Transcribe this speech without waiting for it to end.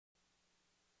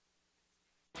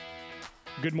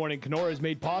Good Morning Kenora is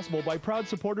made possible by proud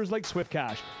supporters like Swift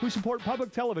Cash, who support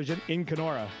public television in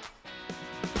Kenora.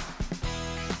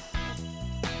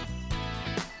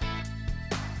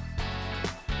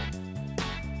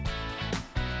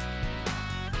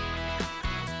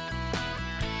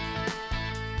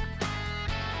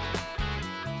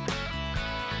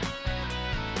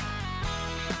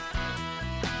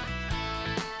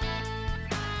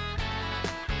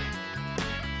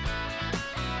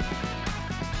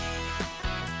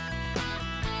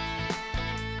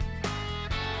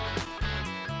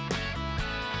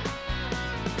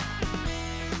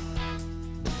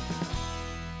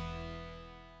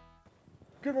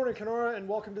 Good morning, Kenora, and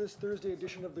welcome to this Thursday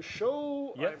edition of the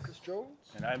show. Yes. I'm Chris Jones.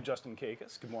 And I'm Justin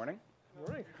Kakis. Good morning. Good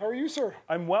morning. How are you, sir?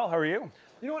 I'm well. How are you?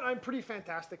 You know what? I'm pretty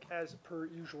fantastic, as per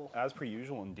usual. As per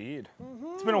usual, indeed.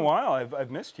 It's been a while.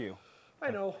 I've missed you. I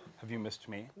know. Have you missed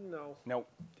me? No. No,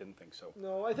 didn't think so.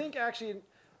 No, I think actually,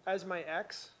 as my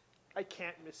ex, I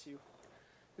can't miss you.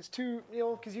 It's too, you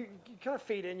know, because you kind of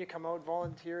fade in, you come out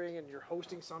volunteering, and you're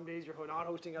hosting some days, you're not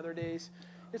hosting other days.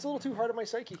 It's a little too hard on my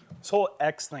psyche. This whole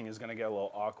X thing is going to get a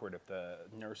little awkward if the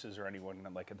nurses or anyone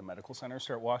like at the medical center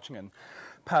start watching and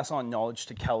pass on knowledge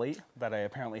to Kelly that I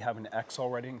apparently have an X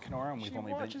already in Kenora, and She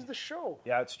watches the show.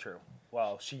 Yeah, it's true.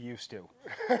 Well, she used to.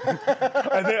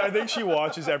 I think she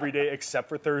watches every day except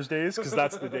for Thursdays because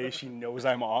that's the day she knows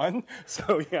I'm on.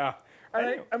 So yeah.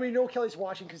 And I mean, you know Kelly's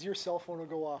watching because your cell phone will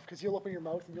go off because you'll open your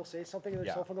mouth and you'll say something and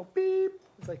their cell phone will beep.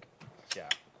 It's like, yeah.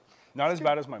 Not as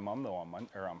bad as my mom though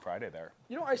on Friday there.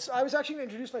 you know, I was actually going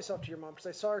to introduce myself to your mom because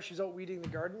I saw her. She was out weeding the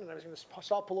garden, and I was going to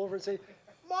stop, pull over, and say,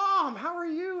 "Mom, how are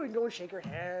you?" and go and shake her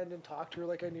hand and talk to her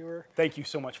like I knew her. Thank you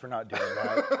so much for not doing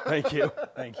that. Thank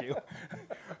you.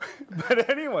 But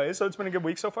anyway, so it's been a good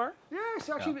week so far? Yeah, it's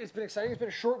actually it's been exciting. It's been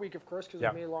a short week, of course, because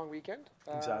we made a long weekend.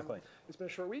 Exactly. It's been a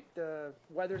short week. The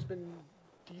weather's been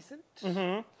decent.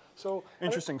 Mm-hmm. So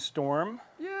interesting storm.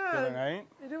 Yeah, the other night.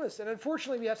 It was. And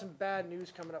unfortunately, we have some bad news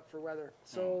coming up for weather.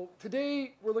 So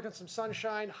today, we're looking at some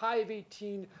sunshine, high of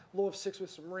 18, low of 6 with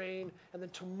some rain. And then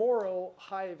tomorrow,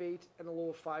 high of 8 and a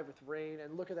low of 5 with rain.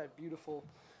 And look at that beautiful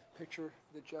picture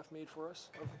that Jeff made for us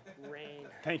of rain.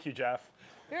 Thank you, Jeff.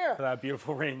 Yeah. For that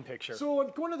beautiful rain picture. So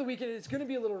going to the weekend, it's going to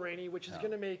be a little rainy, which is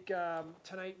going to make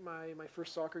tonight my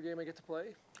first soccer game I get to play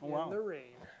in the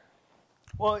rain.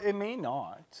 Well, it may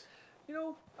not. You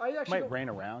know, I actually It might rain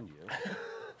around you.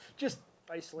 Just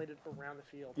isolated around the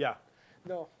field. Yeah.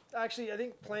 No, actually, I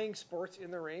think playing sports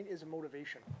in the rain is a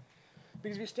motivation.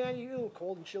 Because if you stand, you get a little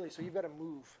cold and chilly, so you've got to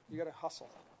move. You got to hustle.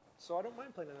 So I don't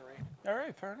mind playing in the rain. All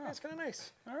right, fair enough. Yeah, it's kind of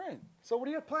nice. All right. So what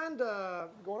do you have planned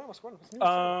going on? What's new?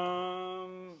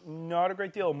 Not a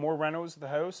great deal. More renos at the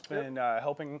house. Been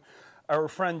helping our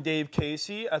friend Dave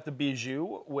Casey at the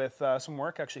Bijou with some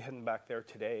work. Actually heading back there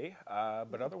today.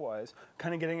 But otherwise,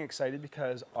 kind of getting excited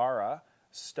because Ara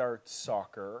starts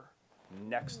soccer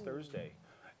next Thursday.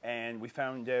 And we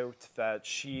found out that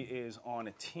she is on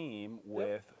a team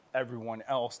with everyone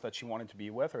else that she wanted to be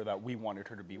with, or that we wanted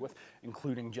her to be with,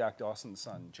 including Jack Dawson's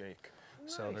son, Jake.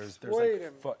 Nice. So there's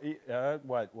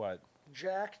what?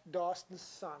 Jack Dawson's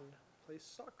son plays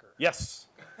soccer. Yes.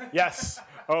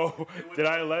 Oh, did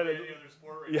I let it?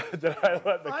 Yeah, did I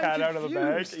let the cat out of the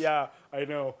bag? Yeah, I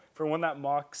know. For one that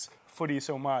mocks footy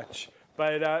so much.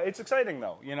 But it's exciting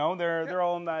though. You know, they're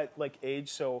all in that like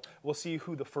age, so we'll see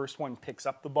who the first one picks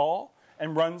up the ball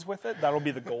and runs with it. That'll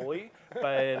be the goalie.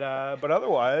 But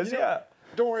otherwise,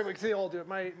 Don't worry, because they all do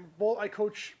it. I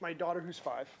coach my daughter who's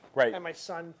 5, right, and my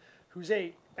son who's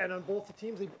 8, and on both the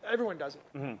teams, everyone does it.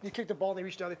 Mm-hmm. You kick the ball, and they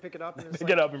reach down, they pick it up, and it's pick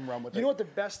it up and run with it. You know what the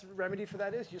best remedy for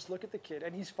that is? You just look at the kid,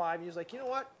 and he's 5, and he's like, you know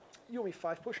what? You owe me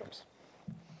 5 push-ups.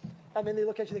 And then they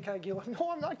look at you, they kind of giggle, like,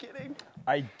 no, I'm not kidding.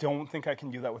 I don't think I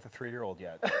can do that with a 3-year-old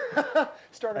yet.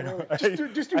 Start early.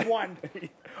 Just do one.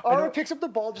 Ara picks up the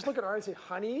ball, just look at Ara and say,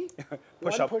 honey,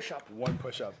 one push-up. One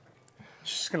push-up.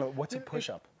 She's gonna. What's a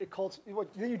push-up? It calls.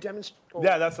 Then you demonstrate.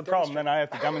 Yeah, that's the problem. Then I have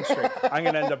to demonstrate. I'm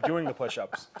gonna end up doing the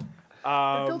push-ups.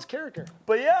 It builds character.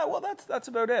 But yeah, well, that's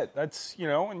about it. That's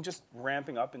and just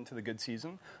ramping up into the good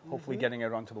season. Hopefully, getting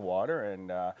out onto the water.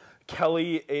 And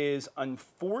Kelly is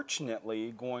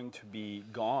unfortunately going to be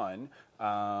gone.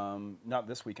 Not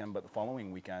this weekend, but the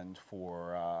following weekend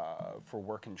for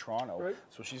work in Toronto. Right.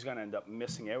 So she's gonna end up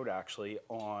missing out actually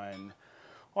on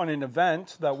an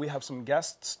event that we have some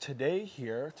guests today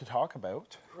here to talk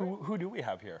about. Right. Who do we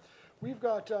have here? We've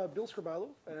got Bill Scriballo,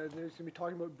 and he's going to be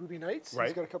talking about Boobie Nights. Right.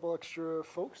 He's got a couple extra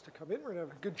folks to come in. We're going to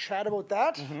have a good chat about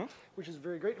that, which is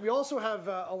very great. We also have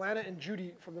Alana and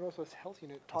Judy from the Northwest Health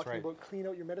Unit talking about clean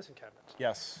out your medicine cabinets.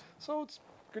 Yes. So it's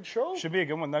good show. Should be a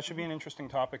good one. That should be an interesting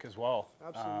topic as well.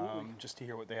 Absolutely. Just to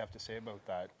hear what they have to say about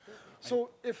that. So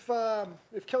if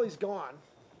Kelly's gone,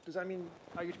 does that mean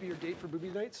I get to be your date for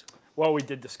Boobie Nights? Well, we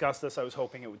did discuss this. I was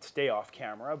hoping it would stay off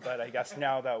camera, but I guess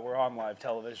now that we're on live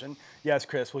television, yes,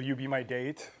 Chris, will you be my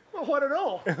date? Oh, I don't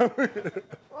know.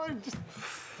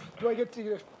 Do I get to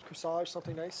get a corsage,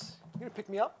 something nice? You gonna pick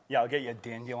me up? Yeah, I'll get you a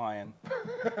dandelion.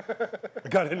 I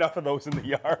got enough of those in the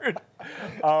yard.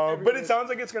 But it sounds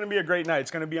like it's going to be a great night.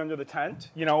 It's going to be under the tent.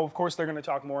 You know, of course, they're going to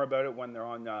talk more about it when they're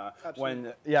on.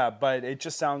 But it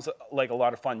just sounds like a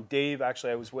lot of fun. Dave,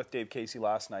 actually, I was with Dave Casey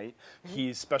last night.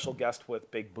 He's special guest with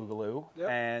Big Boogaloo. Yep.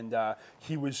 And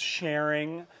he was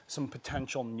sharing some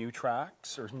potential new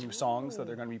tracks or new songs that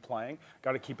they're going to be playing.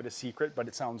 Got to keep it a secret, but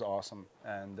it sounds awesome.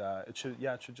 And it should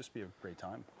just be a great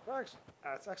time.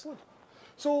 That's excellent.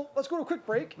 So let's go to a quick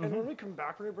break, and when we come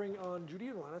back, we're going to bring on Judy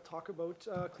and Lana to talk about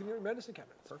cleaning your medicine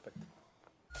cabinets. Perfect.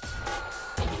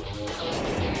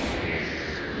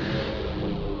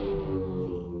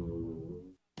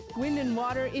 Wind and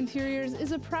Water Interiors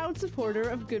is a proud supporter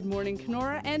of Good Morning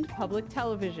Kenora and public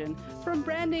television. From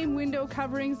brand name window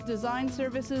coverings, design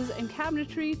services, and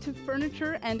cabinetry to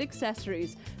furniture and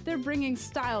accessories, they're bringing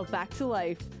style back to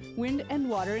life. Wind and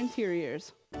Water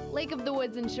Interiors. Lake of the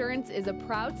Woods Insurance is a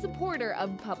proud supporter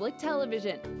of public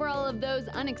television. For all of those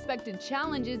unexpected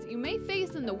challenges you may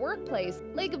face in the workplace,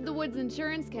 Lake of the Woods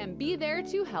Insurance can be there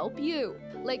to help you.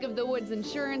 Lake of the Woods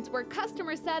Insurance, where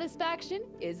customer satisfaction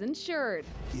is ensured.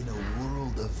 In a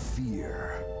world of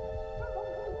fear,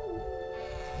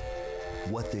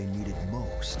 what they needed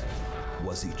most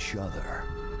was each other.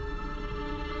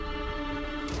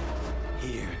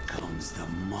 Here comes the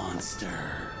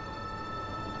monster.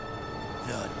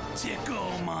 The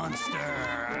Tickle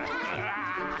Monster.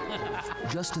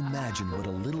 Just imagine what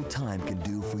a little time can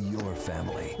do for your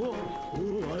family.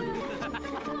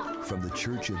 From the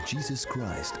Church of Jesus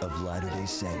Christ of Latter-day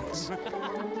Saints.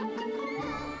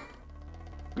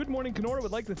 Good Morning Kenora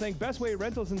would like to thank Best Way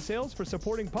Rentals and Sales for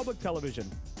supporting public television.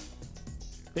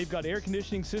 They've got air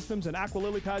conditioning systems and aqua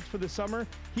lily pads for the summer,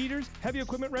 heaters, heavy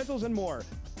equipment rentals, and more.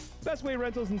 Best Way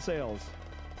Rentals and Sales.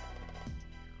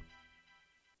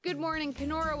 Good Morning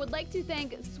Kenora would like to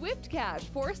thank Swift Cash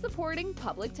for supporting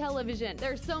public television.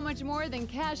 There's so much more than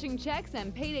cashing checks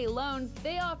and payday loans.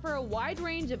 They offer a wide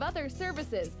range of other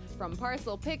services, from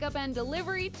parcel pickup and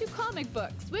delivery to comic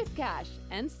books, Swift Cash,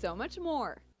 and so much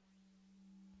more.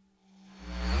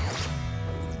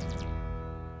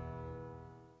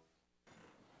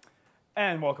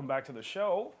 And welcome back to the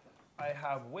show. I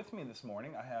have with me this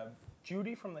morning, I have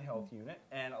Judy from the health unit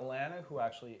and Alana, who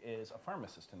actually is a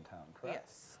pharmacist in town, correct?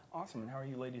 Yes. Awesome. And how are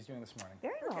you ladies doing this morning?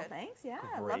 Very well, thanks. Yeah,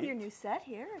 I love Great. your new set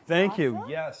here. It's Thank you. awesome.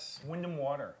 Yes, Wind and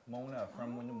Water. Mona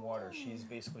from Wind and Water. She's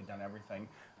basically done everything.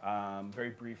 Very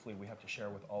briefly, we have to share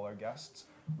with all our guests.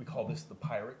 We call this the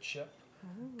pirate ship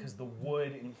because the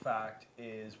wood, in fact,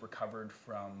 is recovered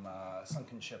from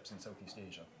sunken ships in Southeast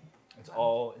Asia. It's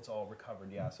all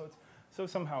recovered. Yeah. So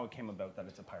somehow it came about that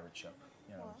it's a pirate ship.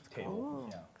 You know, table. Cool.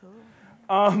 Yeah.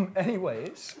 Cool.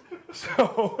 Anyways,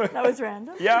 so That was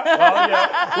random. yeah, well,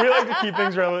 yeah, we like to keep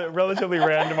things relatively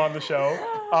random on the show.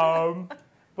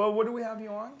 But what do we have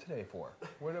you on today for?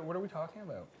 What are we talking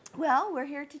about? Well, we're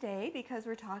here today because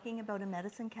we're talking about a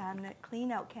medicine cabinet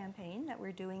clean-out campaign that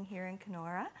we're doing here in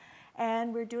Kenora.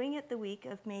 And we're doing it the week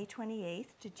of May 28th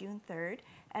to June 3rd.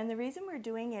 And the reason we're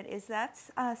doing it is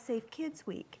that's Safe Kids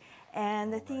Week.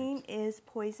 And the theme is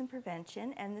poison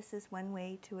prevention, and this is one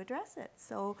way to address it.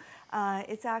 So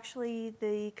it's actually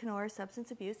the Kenora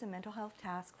Substance Abuse and Mental Health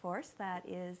Task Force that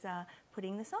is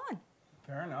putting this on.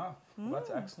 Fair enough. Well, that's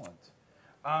excellent.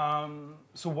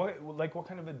 So what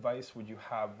kind of advice would you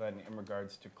have then in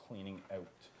regards to cleaning out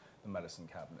the medicine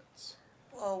cabinets?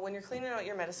 Well, when you're cleaning out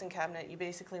your medicine cabinet, you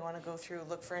basically want to go through,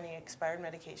 look for any expired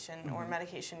medication or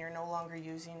medication you're no longer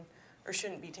using or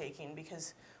shouldn't be taking,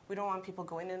 because we don't want people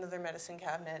going into their medicine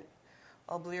cabinet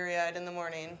all bleary-eyed in the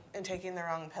morning and taking the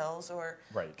wrong pills, or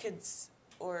kids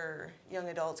or young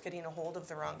adults getting a hold of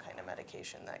the wrong kind of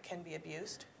medication that can be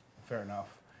abused. Fair enough.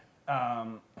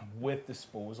 With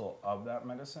disposal of that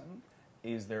medicine,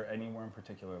 is there anywhere in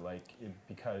particular,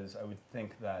 because I would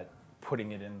think that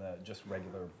putting it in the just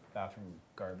regular bathroom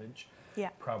garbage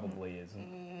probably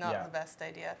isn't. Not the best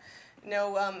idea.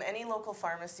 No, any local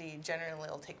pharmacy generally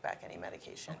will take back any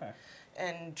medication. Okay.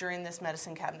 And during this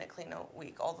medicine cabinet clean-out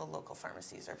week, all the local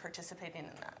pharmacies are participating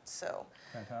in that. So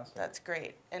fantastic. That's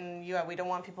great. And we don't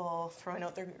want people throwing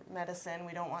out their medicine.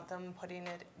 We don't want them putting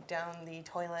it down the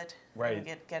toilet and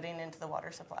getting into the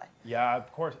water supply. Yeah, of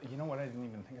course. You know what? I didn't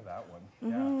even think of that one.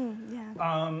 Yeah.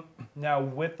 Yeah. Now,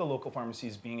 with the local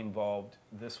pharmacies being involved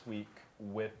this week,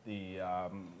 with the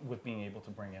with being able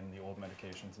to bring in the old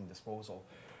medications and disposal.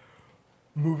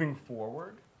 Moving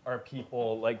forward, are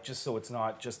people, like, just so it's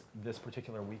not just this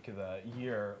particular week of the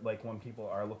year, like when people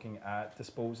are looking at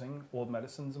disposing old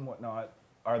medicines and whatnot,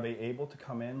 are they able to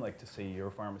come in, like to say your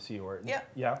pharmacy or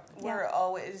yeah? We're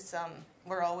always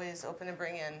open to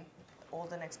bring in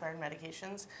old and expired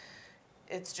medications.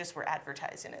 It's just we're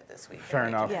advertising it this week. Fair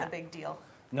enough. It's a big deal.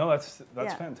 No, that's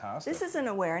fantastic. This is an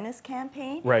awareness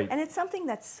campaign, right? And it's something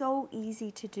that's so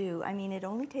easy to do. I mean, it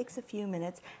only takes a few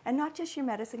minutes, and not just your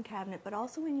medicine cabinet, but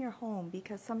also in your home,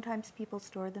 because sometimes people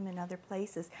store them in other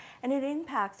places, and it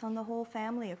impacts on the whole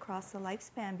family across the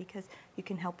lifespan, because you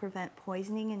can help prevent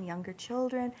poisoning in younger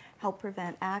children, help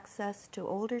prevent access to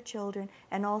older children,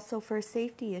 and also for a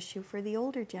safety issue for the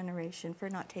older generation for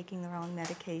not taking the wrong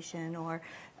medication, or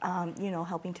you know,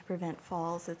 helping to prevent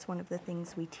falls. It's one of the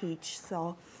things we teach.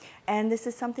 So, and this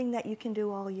is something that you can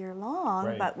do all year long,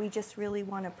 right. But we just really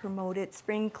want to promote it.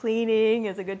 Spring cleaning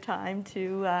is a good time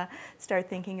to start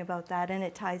thinking about that, and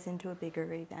it ties into a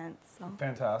bigger event. So.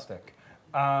 Fantastic.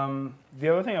 The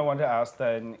other thing I wanted to ask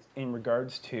then, in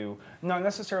regards to not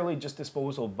necessarily just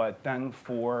disposal, but then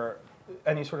for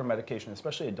any sort of medication,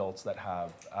 especially adults that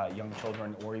have young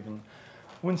children, or even, I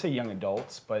wouldn't say young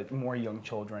adults, but more young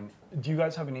children. Do you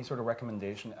guys have any sort of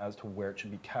recommendation as to where it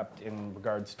should be kept in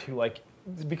regards to, like,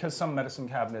 because some medicine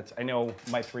cabinets, I know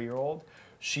my 3-year-old,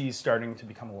 she's starting to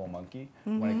become a little monkey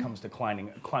when it comes to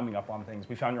climbing up on things.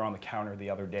 We found her on the counter the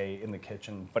other day in the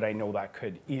kitchen, but I know that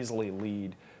could easily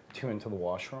lead to into the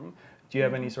washroom. Do you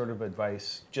have any sort of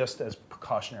advice, just as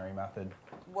precautionary method?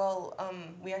 Well,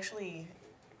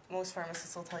 most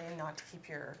pharmacists will tell you not to keep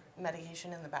your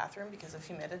medication in the bathroom because of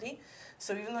humidity.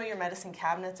 So even though your medicine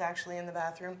cabinet's actually in the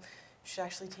bathroom, you should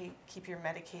actually keep your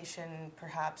medication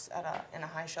perhaps in a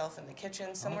high shelf in the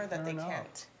kitchen, somewhere that they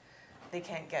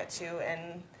can't get to.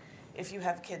 And if you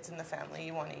have kids in the family,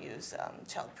 you want to use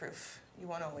child-proof. You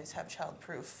want to always have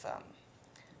child-proof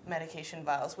medication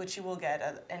vials, which you will get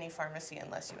at any pharmacy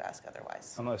unless you ask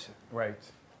otherwise. Right,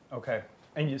 okay.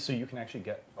 And so you can actually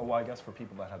get, well, I guess for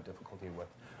people that have difficulty with,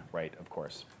 right, of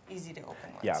course. Easy to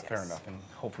open ones, yeah, yes. Fair enough, and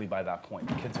hopefully by that point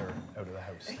the kids are out of the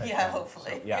house. Yeah,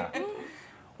 hopefully. So, yeah.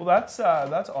 Well, that's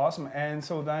awesome. And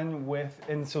so then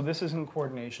so this is in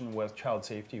coordination with Child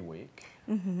Safety Week.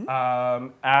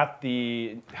 At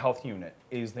the health unit,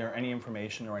 is there any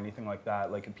information or anything like that,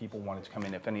 like if people wanted to come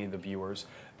in, if any of the viewers,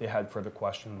 they had further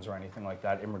questions or anything like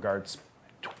that in regards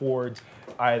towards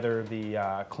either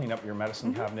the clean up your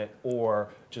medicine cabinet or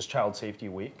just Child Safety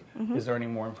Week, is there any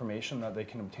more information that they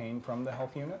can obtain from the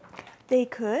health unit? They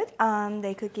could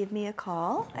give me a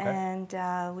call, and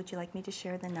would you like me to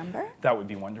share the number? That would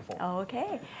be wonderful.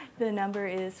 Okay, the number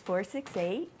is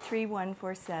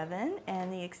 468-3147,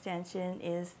 and the extension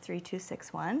is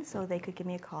 3261, so they could give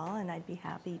me a call, and I'd be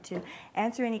happy to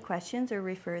answer any questions or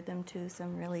refer them to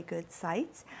some really good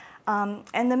sites.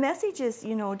 And the message is,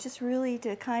 you know, just really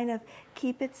to kind of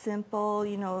keep it simple,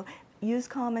 you know, use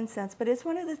common sense, but it's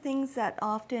one of the things that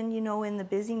often, you know, in the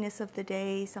busyness of the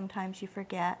day, sometimes you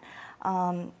forget.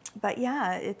 But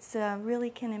yeah, it's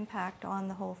really can impact on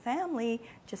the whole family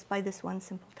just by this one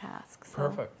simple task.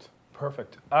 So.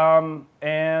 Perfect.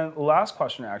 And last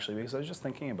question, actually, because I was just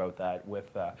thinking about that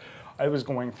with, I was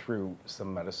going through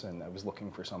some medicine, I was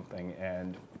looking for something,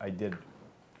 and I did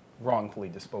wrongfully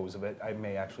dispose of it. I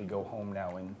may actually go home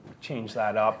now and change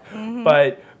that up.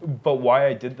 But why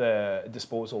I did the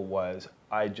disposal was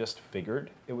I just figured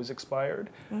it was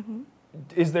expired.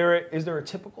 Is there a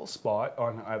typical spot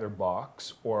on either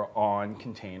box or on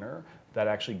container that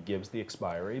actually gives the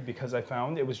expiry? Because I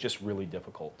found it was just really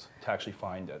difficult to actually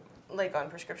find it. Like on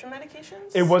prescription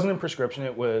medications? It wasn't in prescription.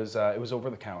 It was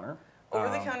over the counter. Over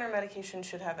the counter medication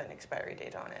should have an expiry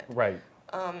date on it. Right.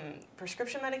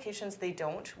 Prescription medications, they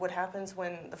don't. What happens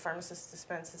when the pharmacist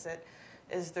dispenses it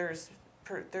is there's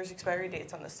expiry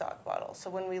dates on the stock bottle. So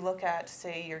when we look at,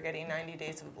 say, you're getting 90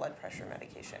 days of blood pressure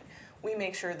medication, we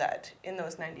make sure that in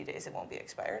those 90 days it won't be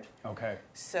expired. Okay.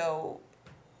 So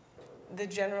the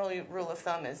general rule of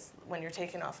thumb is when you're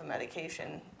taking off a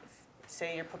medication,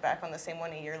 say you're put back on the same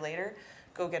one a year later,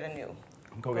 go get a new.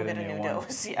 Go get a new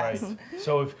dose. Yes. Right.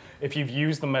 So if you've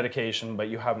used the medication but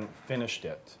you haven't finished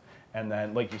it, and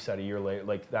then, like you said, a year later,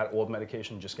 like that old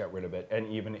medication, just get rid of it. And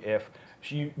even if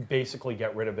you basically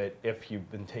get rid of it if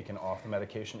you've been taken off the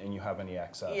medication and you have any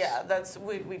excess. Yeah, that's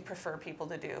we prefer people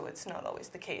to do. It's not always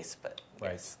the case, but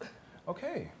right. Yes.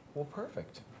 Okay. Well,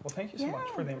 perfect. Well, thank you so much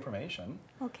for the information.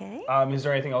 Okay. Is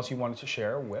there anything else you wanted to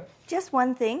share with? Just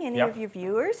one thing, any of your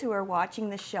viewers who are watching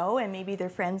the show and maybe their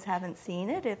friends haven't seen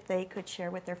it, if they could share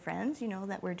with their friends, you know,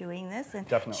 that we're doing this and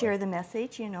share the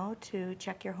message, you know, to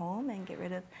check your home and get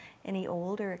rid of any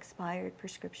old or expired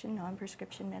prescription,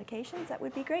 non-prescription medications, that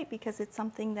would be great because it's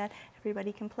something that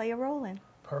everybody can play a role in.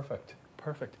 Perfect.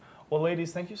 Perfect. Well,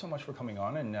 ladies, thank you so much for coming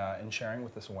on and sharing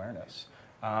with this awareness.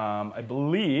 I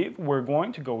believe we're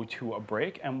going to go to a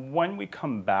break, and when we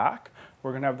come back,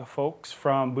 we're going to have the folks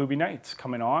from Boobie Nights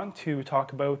coming on to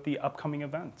talk about the upcoming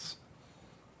events.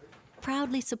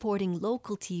 Proudly supporting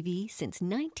local TV since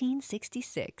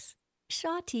 1966.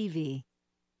 Shaw TV.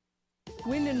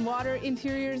 Wind and Water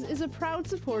Interiors is a proud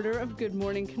supporter of Good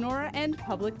Morning Kenora and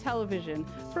public television.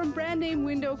 From brand name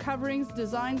window coverings,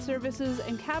 design services,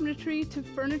 and cabinetry to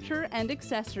furniture and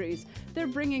accessories, they're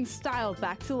bringing style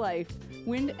back to life.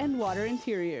 Wind and Water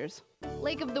Interiors.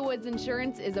 Lake of the Woods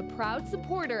Insurance is a proud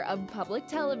supporter of public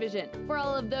television. For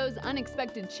all of those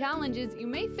unexpected challenges you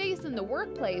may face in the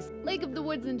workplace, Lake of the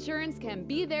Woods Insurance can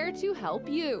be there to help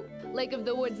you. Lake of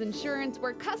the Woods Insurance,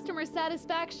 where customer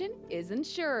satisfaction is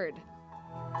ensured.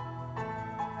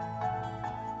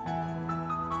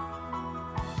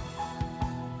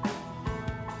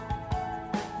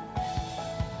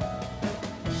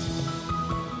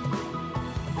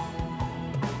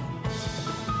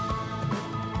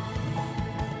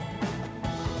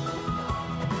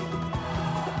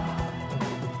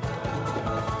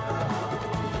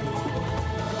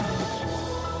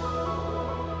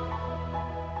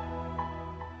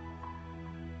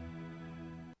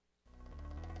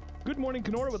 Good Morning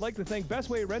Kenora would like to thank Best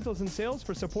Way Rentals and Sales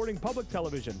for supporting public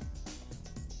television.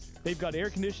 They've got air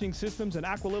conditioning systems and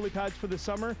aqua lily pads for the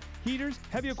summer, heaters,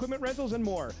 heavy equipment rentals, and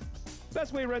more.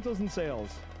 Best Way Rentals and Sales.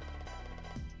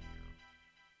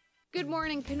 Good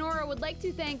Morning Kenora would like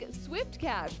to thank Swift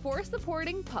Cash for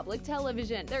supporting public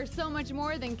television. There's so much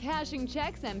more than cashing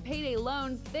checks and payday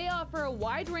loans. They offer a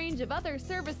wide range of other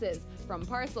services, from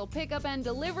parcel pickup and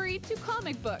delivery to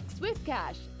comic books, Swift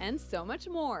Cash, and so much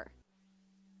more.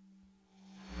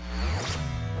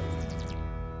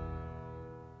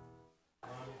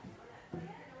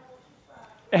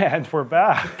 And we're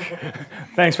back.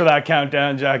 Thanks for that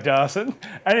countdown, Jack Dawson.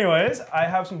 Anyways, I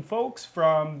have some folks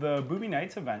from the Boobie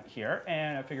Nights event here,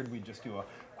 and I figured we'd just do a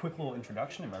quick little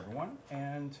introduction of everyone.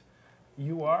 And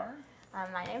you are?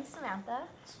 My name's Samantha,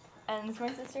 and it's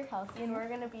my sister Kelsey, and we're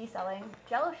going to be selling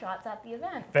Jello shots at the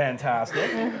event.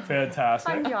 Fantastic.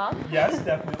 Fantastic. Fun job. Yes,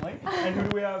 definitely. And who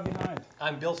do we have behind?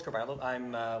 I'm Bill Scribarlo.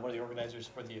 I'm one of the organizers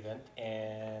for the event,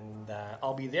 and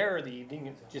I'll be there the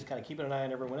evening, just kind of keeping an eye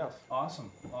on everyone else.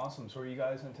 Awesome, awesome. So are you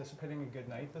guys anticipating a good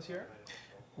night this year?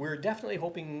 We're definitely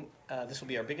hoping this will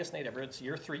be our biggest night ever. It's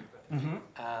year 3,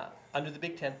 under the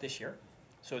big tent this year.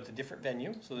 So it's a different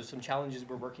venue. So there's some challenges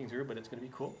we're working through, but it's going to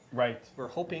be cool. Right. We're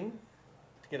hoping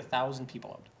to get 1,000 people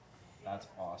out. That's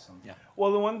awesome. Yeah.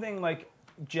 Well, the one thing, like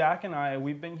Jack and I,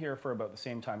 we've been here for about the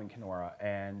same time in Kenora,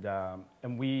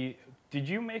 and we. Did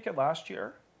you make it last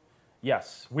year?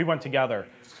 Yes, we went together.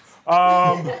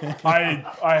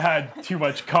 I had too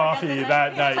much coffee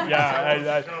that night. Yeah, I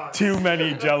had too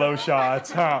many Jello shots.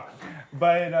 Huh?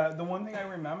 But the one thing I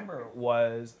remember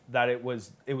was that it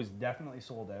was definitely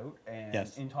sold out. And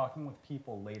in talking with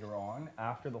people later on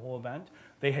after the whole event,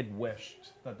 they had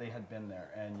wished that they had been there.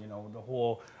 And you know, the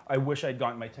whole I wish I'd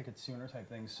gotten my tickets sooner type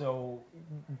thing. So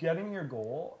getting your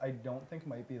goal, I don't think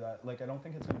might be that. Like I don't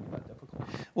think it's going to be that difficult.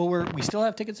 Well, we still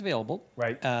have tickets available,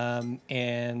 right?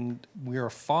 And we're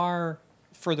far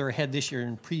further ahead this year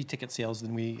in pre-ticket sales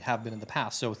than we have been in the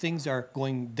past. So things are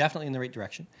going definitely in the right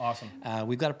direction. Awesome.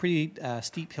 We've got a pretty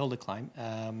steep hill to climb.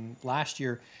 Last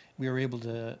year, we were able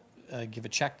to give a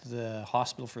check to the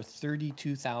hospital for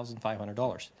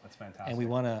 $32,500. That's fantastic. And we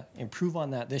want to improve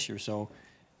on that this year. So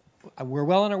we're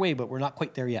well on our way, but we're not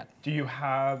quite there yet. Do you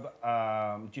have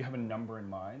a number in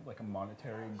mind, like a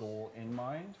monetary goal in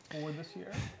mind for this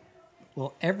year?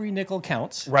 Well, every nickel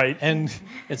counts. Right. And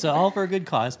it's all for a good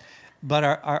cause. But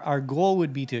our goal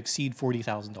would be to exceed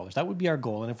 $40,000. That would be our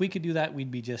goal. And if we could do that,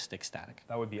 we'd be just ecstatic.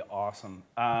 That would be awesome.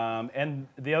 And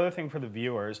the other thing for the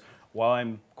viewers, while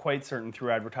I'm quite certain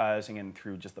through advertising and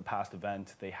through just the past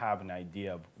event, they have an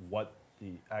idea of what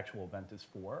the actual event is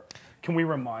for. Can we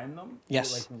remind them?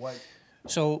 Yes. Like what?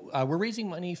 So we're raising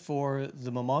money for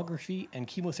the mammography and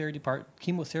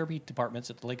chemotherapy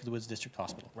departments at the Lake of the Woods District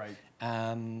Hospital. Right.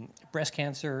 Breast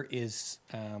cancer is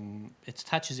it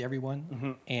touches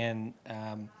everyone, and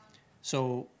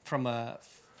so from a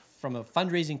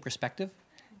fundraising perspective,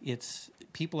 it's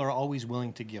people are always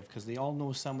willing to give because they all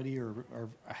know somebody or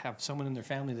have someone in their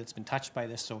family that's been touched by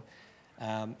this. So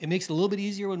It makes it a little bit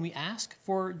easier when we ask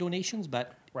for donations,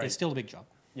 but Right. it's still a big job.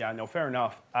 Yeah, no, fair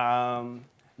enough.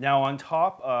 Now, on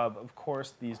top of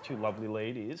course, these two lovely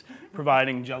ladies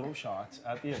providing Jell-O shots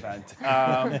at the event,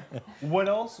 what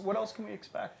else can we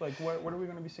expect? Like, what are we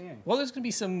going to be seeing? Well, there's going to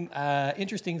be some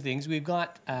interesting things. We've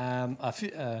got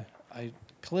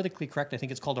politically correct, I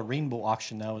think it's called a rainbow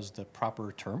auction now is the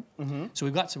proper term. So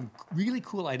we've got some really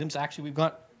cool items. Actually, we've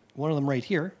got one of them right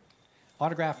here,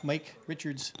 autographed Mike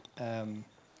Richards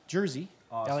jersey,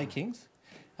 Awesome. LA Kings.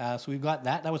 So we've got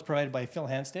that. That was provided by Phil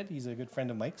Hanstead. He's a good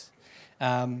friend of Mike's.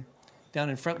 Down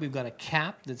in front, we've got a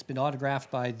cap that's been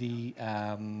autographed by the,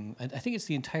 I think it's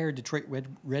the entire Detroit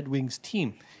Red Wings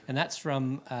team. And that's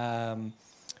from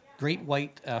Great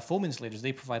White Foam Insulators.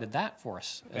 They provided that for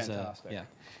us. Fantastic. Yeah.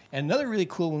 And another really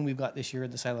cool one we've got this year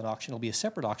at the silent auction, it'll be a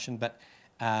separate auction, but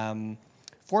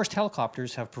Forest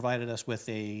Helicopters have provided us with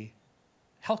a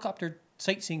helicopter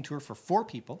sightseeing tour for 4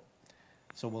 people.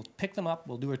 So we'll pick them up,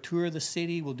 we'll do a tour of the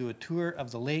city, we'll do a tour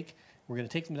of the lake. We're going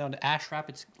to take them down to Ash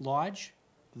Rapids Lodge.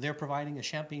 They're providing a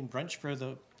champagne brunch for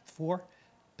the 4.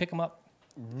 Pick them up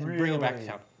and bring them back to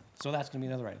town. So that's going to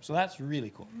be another item. So that's really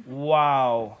cool.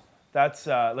 Wow. That's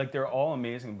like they're all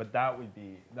amazing, but that would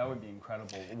be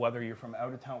incredible. Whether you're from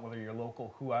out of town, whether you're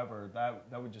local, whoever,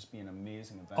 that would just be an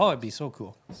amazing event. Oh, it'd be so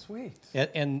cool. Sweet.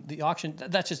 And the auction,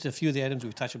 that's just a few of the items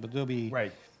we've touched on, but there'll be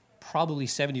probably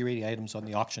 70 or 80 items on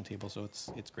the auction table, so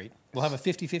it's great. We'll have a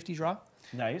 50-50 draw.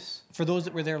 Nice. For those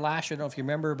that were there last year, I don't know if you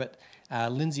remember, but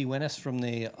Lindsay Wennis from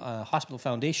the Hospital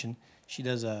Foundation, she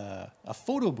does a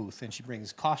photo booth, and she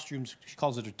brings costumes. She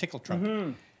calls it her tickle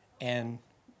trunk. And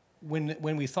when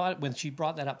she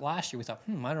brought that up last year, we thought,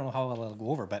 I don't know how it'll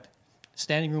go over, but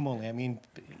standing room only. I mean,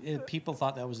 people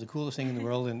thought that was the coolest thing in the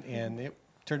world, and it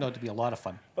turned out to be a lot of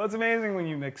fun. Well, it's amazing when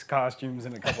you mix costumes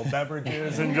and a couple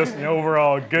beverages and just an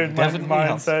overall good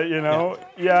mindset, you know?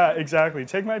 Yeah, exactly.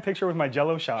 Take my picture with my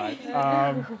Jell-O shot.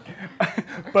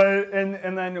 But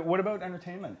then what about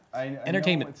entertainment? I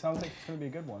Entertainment. Know it sounds like it's going to be a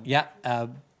good one. Yeah.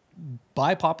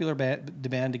 By popular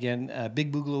demand again,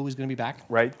 Big Boogaloo is going to be back.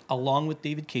 Right. Along with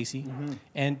David Casey.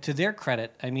 And to their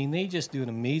credit, I mean, they just do an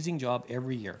amazing job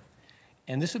every year.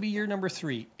 And this will be year number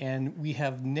 3. And we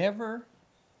have never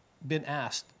been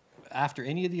asked after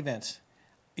any of the events,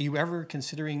 are you ever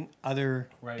considering other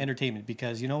entertainment?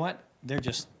 Because you know what? They're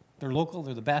local,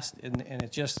 they're the best, and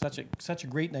it's just such a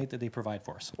great night that they provide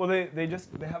for us. Well, they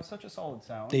have such a solid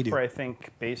sound. They do. For I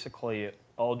think basically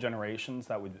all generations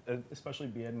that would especially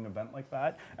be at an event like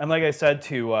that. And like I said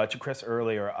to Chris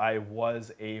earlier, I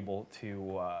was able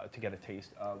to get a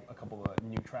taste of a couple of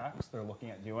new tracks they're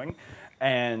looking at doing,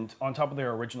 and on top of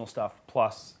their original stuff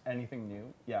plus anything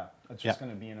new, it's just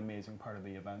going to be an amazing part of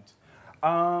the event.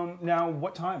 Now,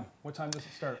 what time? What time does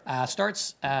it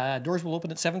start? Doors will open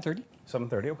at 7:30.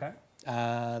 7:30, okay.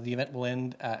 The event will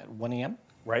end at 1 a.m.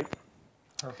 Right.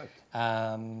 Perfect.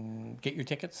 Get your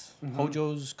tickets.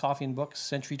 Hojo's Coffee and Books,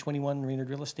 Century 21 Raynard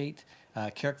Real Estate,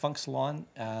 Carrick Funk Salon.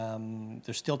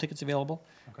 There's still tickets available.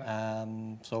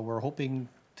 Okay. So we're hoping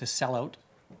to sell out.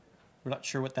 We're not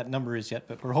sure what that number is yet,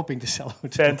 but we're hoping to sell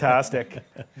out. Fantastic.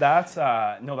 That's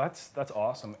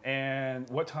awesome. And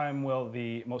what time will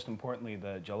most importantly,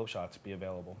 the Jell-O shots be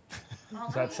available?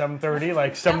 Is that 7:30?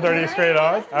 Like 7:30 straight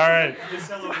on? All right. They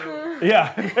sell out early.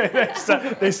 Yeah,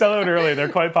 they sell out early. They're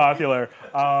quite popular.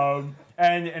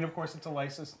 And of course, it's a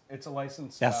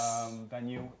licensed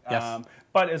venue. Yes.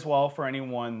 But as well, for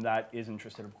anyone that is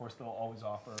interested, of course, they'll always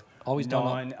offer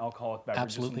non-alcoholic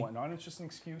beverages and whatnot. It's just an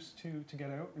excuse to get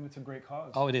out, and it's a great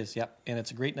cause. Oh, it is, yep. And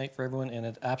it's a great night for everyone, and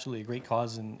it's absolutely a great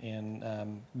cause,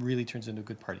 and really turns into a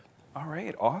good party. All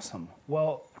right, awesome.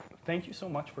 Well, thank you so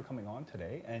much for coming on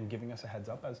today and giving us a heads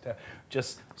up as to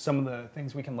just some of the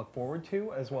things we can look forward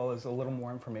to, as well as a little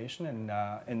more information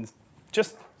and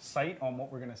just sight on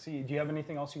what we're going to see. Do you have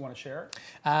anything else you want to share?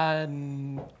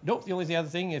 Nope. The only other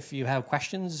thing, if you have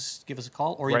questions, give us a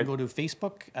call, or you can go to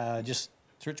Facebook. Just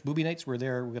search Boobie Nights. We're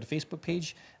there. We've got a Facebook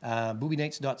page,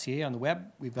 boobienights.ca on the web.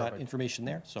 We've got information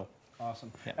there. So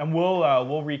awesome. Yeah. And we'll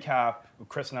recap,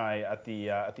 Chris and I, at the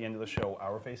end of the show,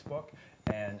 our Facebook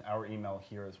and our email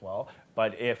here as well.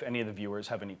 But if any of the viewers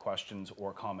have any questions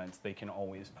or comments, they can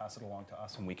always pass it along to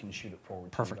us, and we can shoot it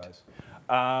forward to you guys.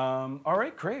 All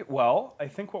right, great. Well, I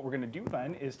think what we're going to do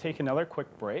then is take another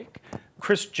quick break.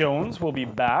 Chris Jones will be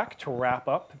back to wrap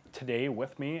up today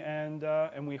with me, and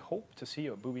we hope to see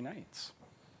you at Boobie Nights.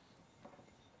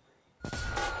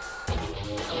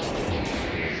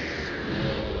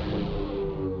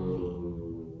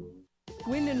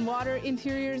 Wind and Water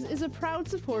Interiors is a proud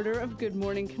supporter of Good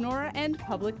Morning Kenora and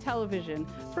public television.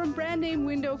 From brand name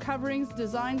window coverings,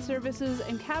 design services,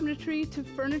 and cabinetry to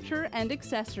furniture and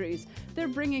accessories, they're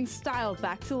bringing style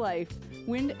back to life.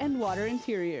 Wind and Water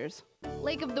Interiors.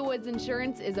 Lake of the Woods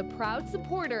Insurance is a proud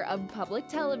supporter of public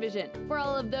television. For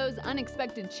all of those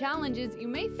unexpected challenges you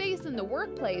may face in the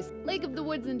workplace, Lake of the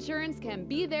Woods Insurance can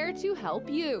be there to help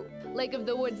you. Lake of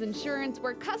the Woods Insurance,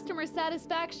 where customer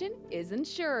satisfaction is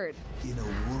ensured. In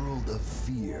a world of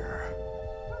fear,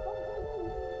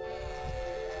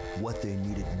 what they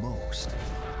needed most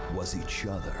was each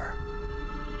other.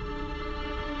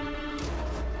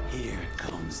 Here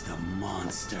comes the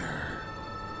monster.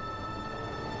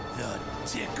 The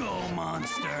Tickle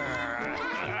Monster.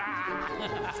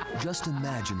 Just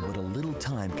imagine what a little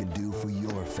time can do for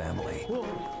your family.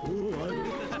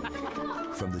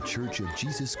 From the Church of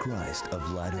Jesus Christ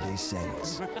of Latter-day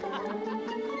Saints.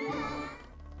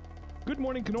 Good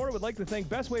Morning Kenora would like to thank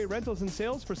Best Way Rentals and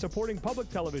Sales for supporting public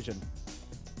television.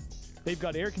 They've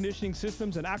got air conditioning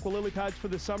systems and aqua lily pads for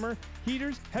the summer,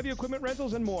 heaters, heavy equipment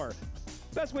rentals, and more.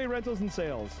 Best Way Rentals and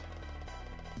Sales.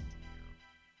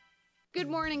 Good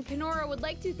Morning Kenora would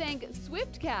like to thank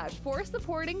Swift Cash for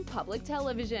supporting public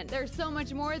television. There's so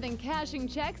much more than cashing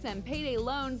checks and payday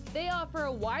loans. They offer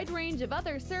a wide range of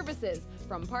other services,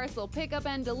 from parcel pickup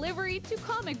and delivery to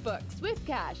comic books, Swift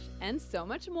Cash, and so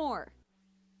much more.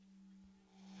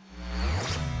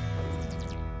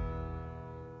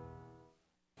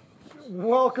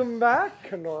 Welcome back,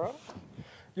 Kenora.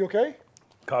 You okay?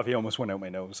 Coffee almost went out my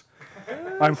nose.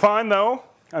 I'm fine, though.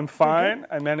 I'm fine.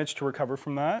 I managed to recover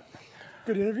from that.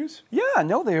 Good interviews? Yeah,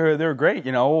 no, they're great.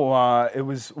 You know, it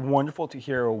was wonderful to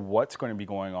hear what's going to be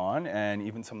going on, and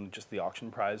even some just the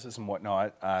auction prizes and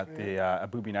whatnot at the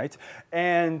at Boobie Nights,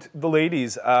 and the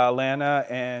ladies, Lana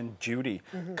and Judy,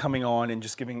 coming on and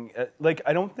just giving. Like,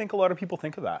 I don't think a lot of people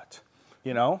think of that.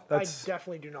 You know, I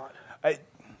definitely do not.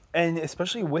 And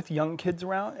especially with young kids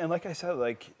around, and like I said,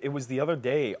 like it was the other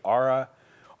day,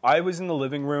 I was in the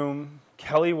living room,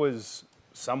 Kelly was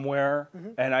somewhere,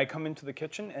 and I come into the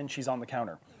kitchen and she's on the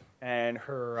counter, and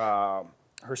her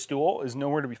stool is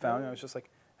nowhere to be found. And I was just like,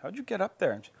 "How'd you get up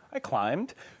there?" And I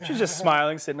climbed. She's just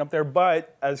smiling, sitting up there.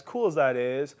 But as cool as that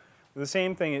is, the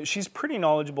same thing is she's pretty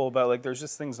knowledgeable about, like, there's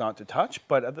just things not to touch.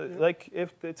 But like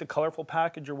if it's a colorful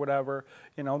package or whatever,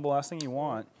 you know, the last thing you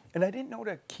want. And I didn't know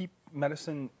to keep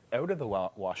medicine out of the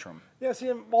washroom. Yeah,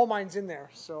 see, all mine's in there,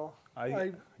 so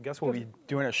I guess we'll be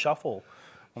doing a shuffle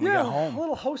when we get home. A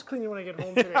little house cleaning when I get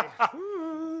home today.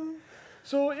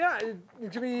 So yeah,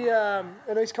 it's gonna be a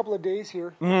nice couple of days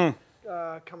here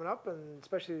coming up, and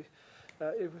especially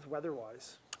with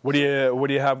weather-wise. What do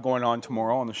you have going on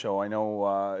tomorrow on the show? I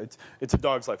know it's A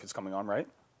Dog's Life is coming on, right?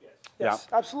 Yes,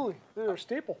 absolutely. They're a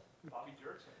staple.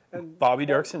 Bobby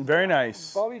Dirksen, very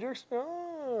nice. Bobby Dirksen,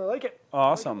 oh, I like it.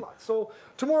 Awesome. I like it a lot. So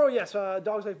tomorrow, yes,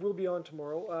 Dog's Life will be on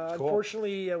tomorrow. Cool.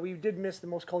 Unfortunately, we did miss the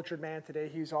most cultured man today.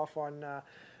 He's off on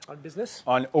business.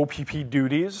 On OPP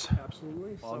duties.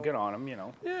 Absolutely. Well, I'll get on him, you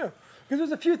know. Yeah, because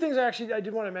there's a few things I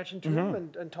did want to mention to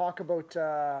him and talk about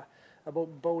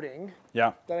boating.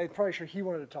 Yeah. That I'm probably sure he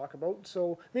wanted to talk about.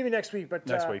 So maybe next week. But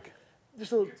next week.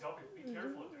 Just a little.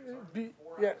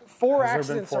 Yeah, 4 accidents.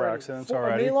 There's been 4 already. accidents A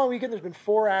already. May long weekend, there's been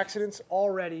 4 accidents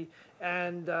already,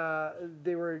 and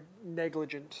they were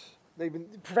negligent. They've been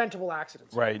preventable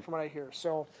accidents, right? From what I hear.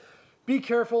 So, be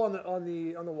careful on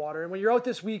the water. And when you're out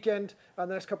this weekend, the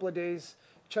next couple of days,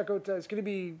 check out. It's going to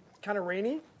be kind of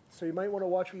rainy, so you might want to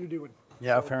watch what you're doing.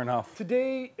 Yeah, so fair enough.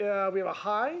 Today we have a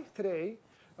high today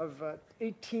of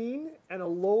 18 and a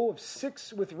low of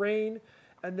 6 with rain.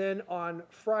 And then on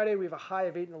Friday, we have a high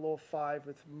of 8 and a low of 5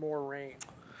 with more rain.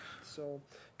 So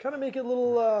kind of make it a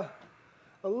little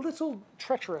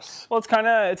treacherous. Well, it's kind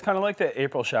of like the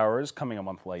April showers coming a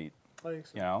month late. I think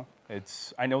so. You know,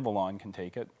 I know the lawn can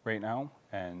take it right now,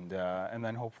 and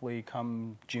then hopefully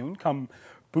come June, come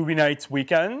Boobie Nights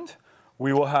weekend,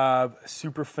 we will have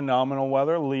super phenomenal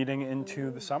weather leading into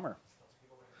the summer.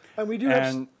 And we do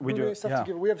have stuff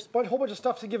to give. We have a whole bunch of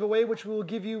stuff to give away, which we will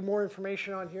give you more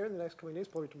information on here in the next coming days,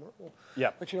 probably tomorrow. We'll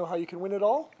let you know how you can win it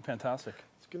all. Fantastic.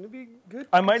 It's going to be good.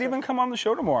 I might even come on the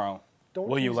show tomorrow.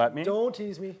 Will you let me? Don't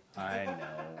tease me. I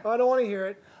know. I don't want to hear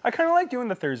it. I kind of like doing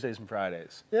the Thursdays and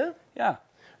Fridays. Yeah? Yeah.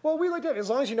 Well, we like that, as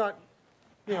long as you're not,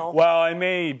 you know. Well, I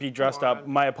may be dressed up.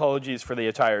 My apologies for the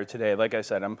attire today. Like I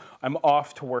said, I'm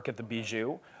off to work at the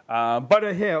Bijou. But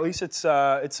hey, at least it's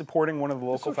supporting one of the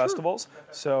local festivals.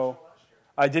 So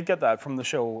I did get that from the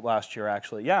show last year,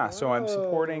 actually. Yeah, so I'm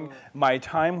supporting my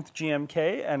time with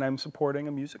GMK, and I'm supporting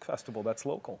a music festival that's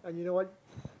local. And you know what?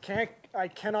 I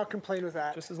cannot complain with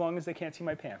that. Just as long as they can't see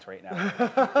my pants right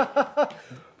now.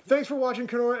 Thanks for watching,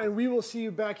 KENORA, and we will see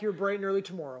you back here bright and early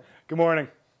tomorrow. Good morning.